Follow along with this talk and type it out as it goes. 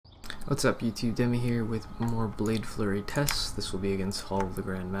What's up YouTube, Demi here with more Blade Flurry tests. This will be against all of the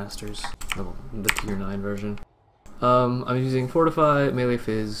Grandmasters, the tier 9 version. I'm using Fortify, Melee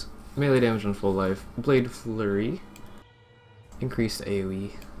Fizz, Melee Damage on full life, Blade Flurry, increased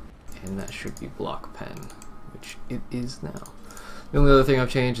AoE, and that should be Block Pen, which it is now. The only other thing I've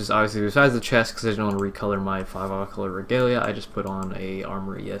changed is obviously besides the chest, because I didn't want to recolor my 5 color regalia, I just put on a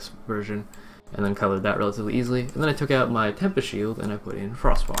Armory Yes version and then colored that relatively easily. And then I took out my Tempest Shield and I put in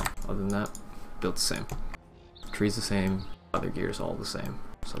Frostbomb. Other than that, built the same. Tree's the same, other gear's all the same.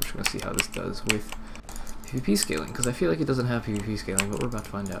 So I'm just going to see how this does with PvP scaling, because I feel like it doesn't have PvP scaling, but we're about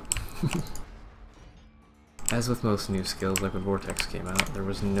to find out. As with most new skills, like when Vortex came out, there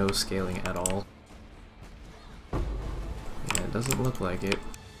was no scaling at all. Yeah, it doesn't look like it.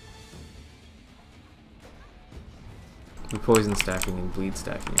 The poison stacking and bleed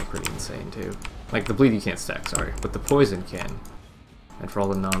stacking are pretty insane too. Like the bleed you can't stack, sorry, but the poison can. And for all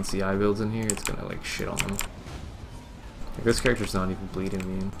the non-CI builds in here, it's gonna like shit on them. Like this character's not even bleed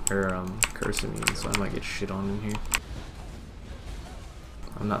immune, or curse immune, so I might get shit on in here.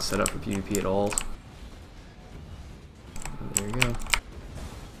 I'm not set up for PvP at all. There you go.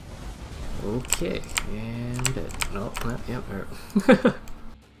 Okay, and dead. Nope, yep, there.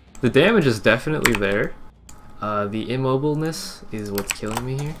 The damage is definitely there. The immobileness is what's killing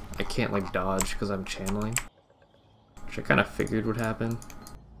me here. I can't like dodge because I'm channeling, which I kind of figured would happen.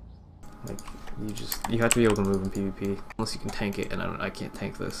 Like you have to be able to move in PvP unless you can tank it, and I can't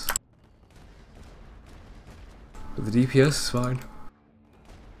tank this. But the DPS is fine.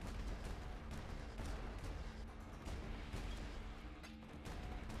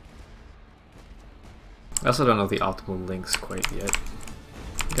 I also don't know the optimal links quite yet.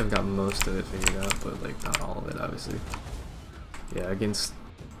 I think I've got most of it figured out, but like not all of it, obviously. Yeah, against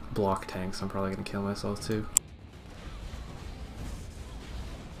block tanks, I'm probably gonna kill myself too.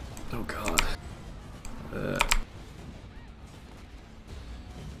 Oh god.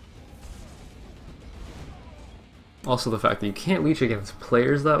 Also, the fact that you can't leech against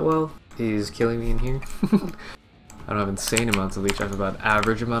players that well is killing me in here. I don't have insane amounts of leech, I have about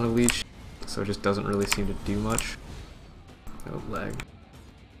average amount of leech, so it just doesn't really seem to do much. Oh, lag.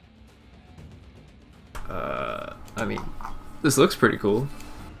 I mean, this looks pretty cool.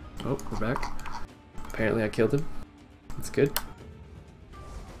 Oh, we're back. Apparently I killed him. That's good.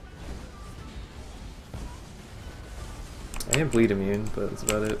 I am bleed immune, but that's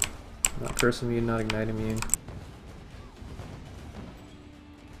about it. Not curse immune, not ignite immune.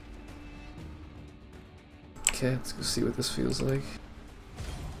 Okay, let's go see what this feels like.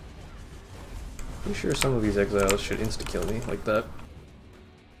 Pretty sure some of these exiles should insta-kill me like that.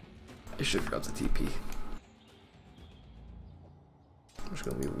 I should have got the TP. I'm just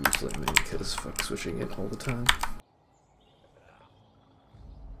gonna be loose limit because fuck switching it all the time.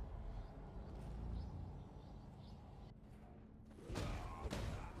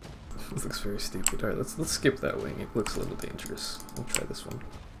 This looks very stupid. Alright, let's skip that wing. It looks a little dangerous. We'll try this one.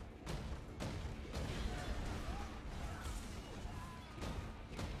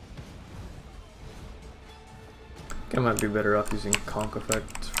 I might be better off using Conk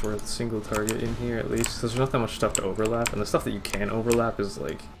Effect for a single target in here at least, because there's not that much stuff to overlap, and the stuff that you can overlap is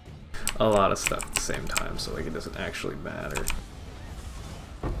like a lot of stuff at the same time, so like it doesn't actually matter.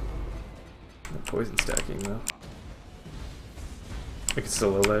 No poison stacking though. Like it's still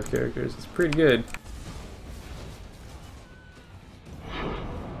low life characters, it's pretty good.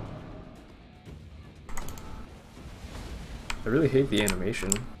 I really hate the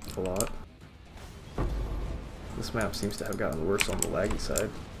animation a lot. This map seems to have gotten worse on the laggy side,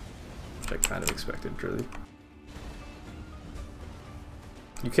 which I kind of expected, really.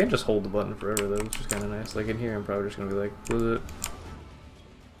 You can't just hold the button forever though, which is kind of nice. Like in here I'm probably just going to be like, bleh.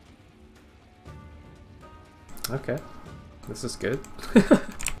 Okay, this is good.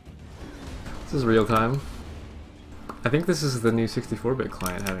 This is real time. I think this is the new 64-bit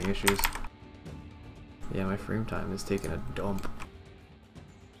client having issues. Yeah, my frame time is taking a dump.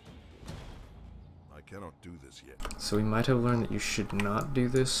 Cannot do this yet. So we might have learned that you should not do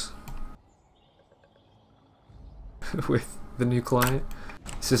this with the new client.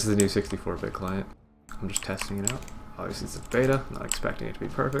 This is the new 64-bit client. I'm just testing it out. Obviously it's a beta, not expecting it to be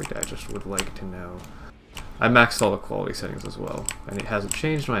perfect, I just would like to know. I maxed all the quality settings as well, and it hasn't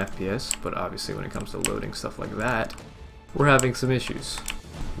changed my FPS, but obviously when it comes to loading stuff like that, we're having some issues.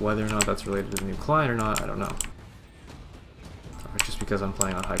 Whether or not that's related to the new client or not, I don't know. Or it's just because I'm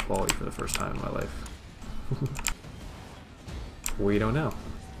playing on high quality for the first time in my life. We don't know.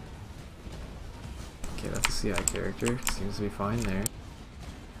 Okay, that's a CI character. Seems to be fine there.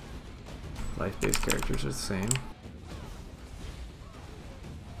 Life-based characters are the same.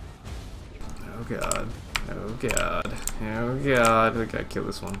 Oh god. Oh god. Oh god. We gotta kill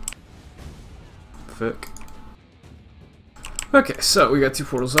this one. Fuck. Okay, so we got 2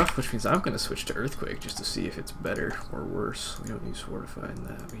 portals off, which means I'm gonna switch to Earthquake just to see if it's better or worse. We don't use Fortify in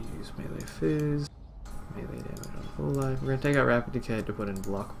that. We use Melee Fizz. Melee damage on full life. We're gonna take out Rapid Decay to put in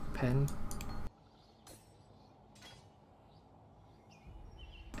Block Pen.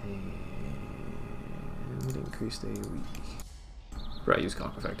 And increase AoE. Right, use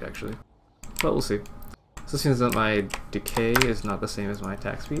Conk Effect actually. But we'll see. So this means that my decay is not the same as my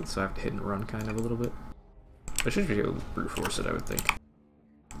attack speed, so I have to hit and run kind of a little bit. I should be able to brute force it, I would think.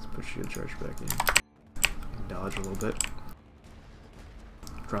 Let's put shield charge back in. Dodge a little bit.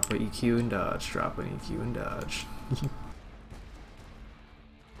 Drop an EQ and dodge, drop an EQ and dodge.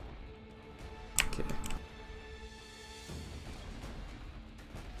 Okay.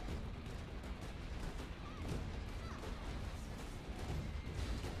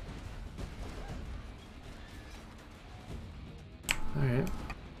 Alright.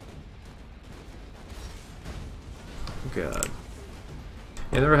 God.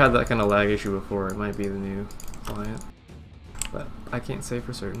 Yeah, I never had that kind of lag issue before. It might be the new client. But I can't say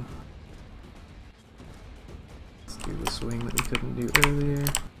for certain. Let's do the swing that we couldn't do earlier.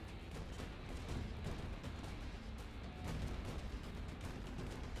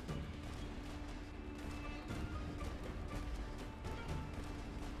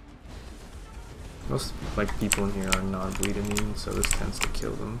 Most like people in here are non-bleed immune, so this tends to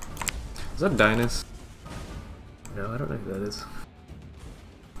kill them. Is that Dynus? No, I don't know who that is.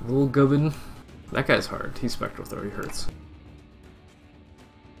 Little Gubbin. That guy's hard. He's Spectral Throw, he hurts.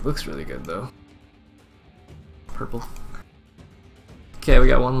 Looks really good though. Purple. Okay, we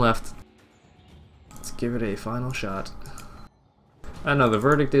got one left. Let's give it a final shot. I know the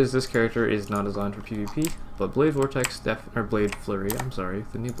verdict is this character is not designed for PvP, but Blade Vortex or Blade Flurry, I'm sorry,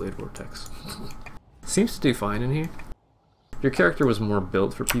 the new Blade Vortex. Seems to do fine in here. If your character was more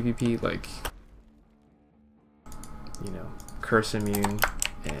built for PvP, like, you know, curse immune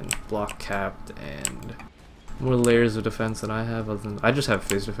and block capped and more layers of defense than I have, other than I just have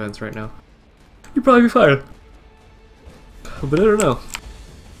phase defense right now. You'd probably be fine. But I don't know.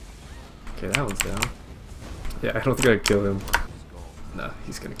 Okay, that one's down. Yeah, I don't think I'd kill him. No,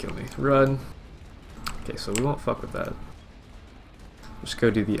 he's gonna kill me. Run. Okay, so we won't fuck with that. Just go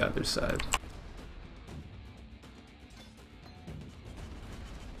do the other side.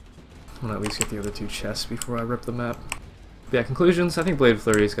 I'm gonna at least get the other 2 chests before I rip the map. But yeah, conclusions. I think Blade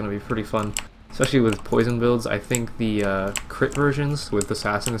Flurry is gonna be pretty fun, especially with poison builds. I think the crit versions, with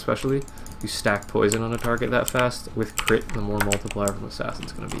Assassin especially, you stack poison on a target that fast. With crit, the more multiplier from Assassin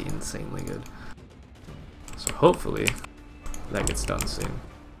is gonna be insanely good. So hopefully that gets done soon.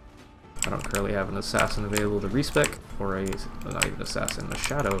 I don't currently have an Assassin available to respec, or a, not even Assassin, a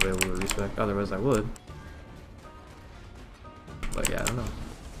Shadow available to respec, otherwise I would. But yeah, I don't know.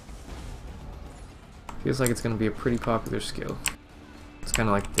 Feels like it's going to be a pretty popular skill. It's kind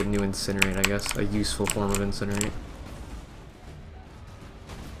of like the new Incinerate, I guess, a useful form of Incinerate.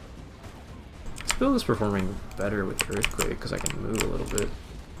 This build is performing better with Earthquake because I can move a little bit.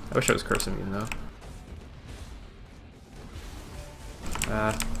 I wish I was Curse Immune though.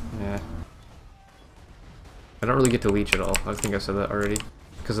 Yeah. I don't really get to leech at all. I think I said that already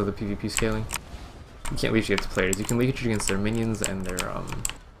because of the PvP scaling. You can't leech against players. You can leech against their minions and their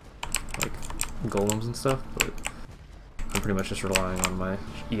like golems and stuff, but I'm pretty much just relying on my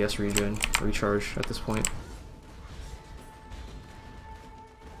ES regen recharge at this point.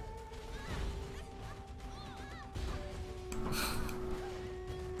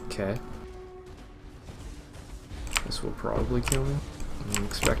 Okay. This will probably kill me. I'm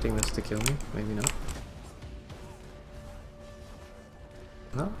expecting this to kill me. Maybe not.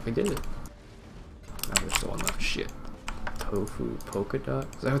 No, I did it. Now there's still one left. Shit. Tofu polka dot?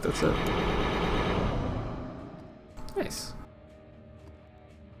 Is that what that said? Nice.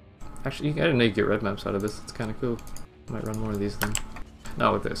 Actually, I didn't know you get red maps out of this. It's kind of cool. I might run more of these then.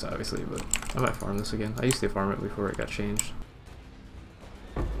 Not with this, obviously, but I might farm this again. I used to farm it before it got changed.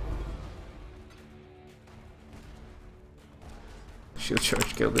 Shield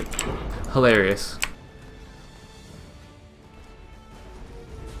charge killed it. Hilarious.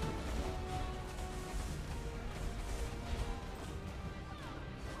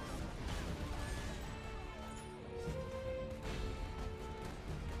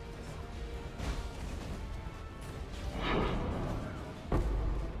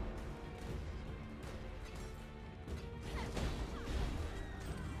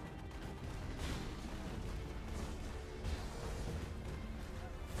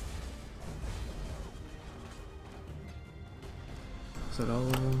 Is that all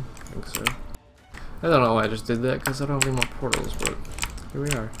of them? I think so. I don't know why I just did that, because I don't have any more portals, but here we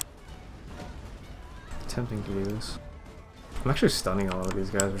are. Attempting to do this. I'm actually stunning all of these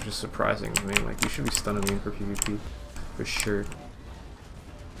guys, which is surprising to me. Like, you should be stunning me for PvP. For sure.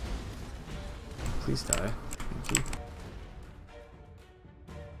 Please die. Thank you.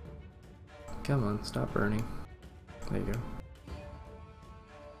 Come on, stop burning. There you go.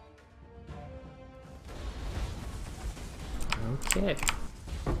 Okay.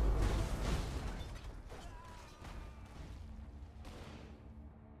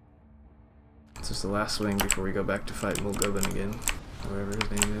 This is the last swing before we go back to fight Mulgubin again. Whatever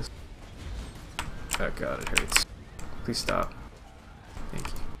his name is. Oh god, it hurts. Please stop. Thank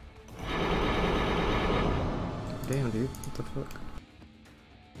you. Damn, dude. What the fuck?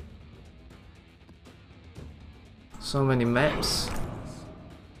 So many maps.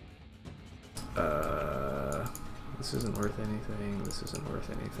 This isn't worth anything. This isn't worth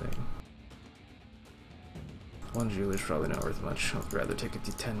anything. One jeweler's probably not worth much. I'd rather take a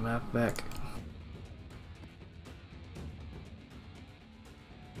D10 map back.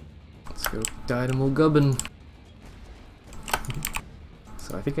 Let's go die to Mulgubin.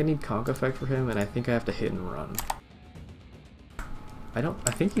 So I think I need Conk Effect for him, and I think I have to hit and run. I don't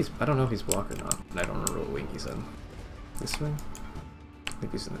know if he's blocked or not, and I don't remember what wing he's in. This wing? I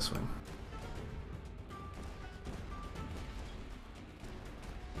think he's in this wing.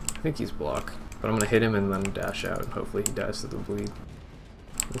 I think he's blocked, but I'm gonna hit him and then dash out, and hopefully he dies to the bleed.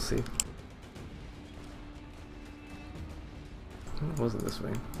 We'll see. It wasn't this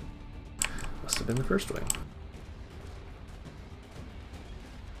wing. Must have been the first wing.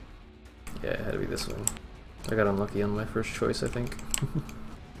 Yeah, it had to be this wing. I got unlucky on my first choice, I think.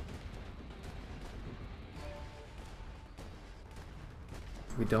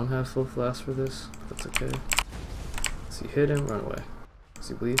 We don't have full flask for this. That's okay. Does he hit him? Run away. Is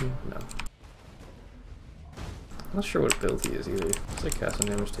he bleeding? No. I'm not sure what build he is either. It's like casting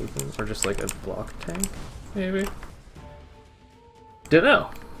damage taken, or just like a block tank, maybe? Dunno!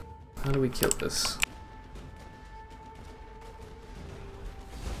 How do we kill this?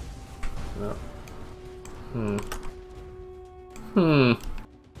 No.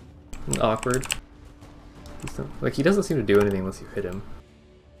 Awkward. Like, he doesn't seem to do anything unless you hit him.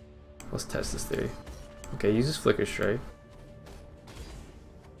 Let's test this theory. Okay, use his Flicker Strike.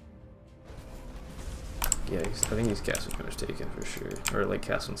 Yeah, I think he's casting damage taken for sure. Or like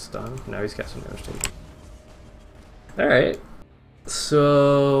casting stun. Now he's casting damage taken. Alright.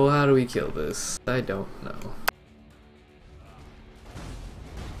 So, how do we kill this? I don't know.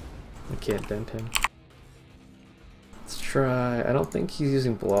 I can't dent him. Let's try. I don't think he's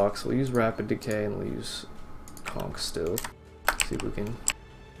using blocks. We'll use Rapid Decay and we'll use Conk still. See if we can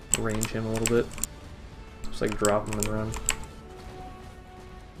range him a little bit. Just like drop him and run.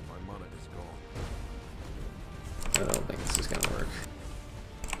 I don't think this is gonna work.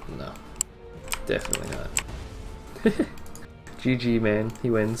 No. Definitely not. GG, man. He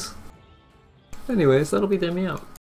wins. Anyways, that'll be demi out.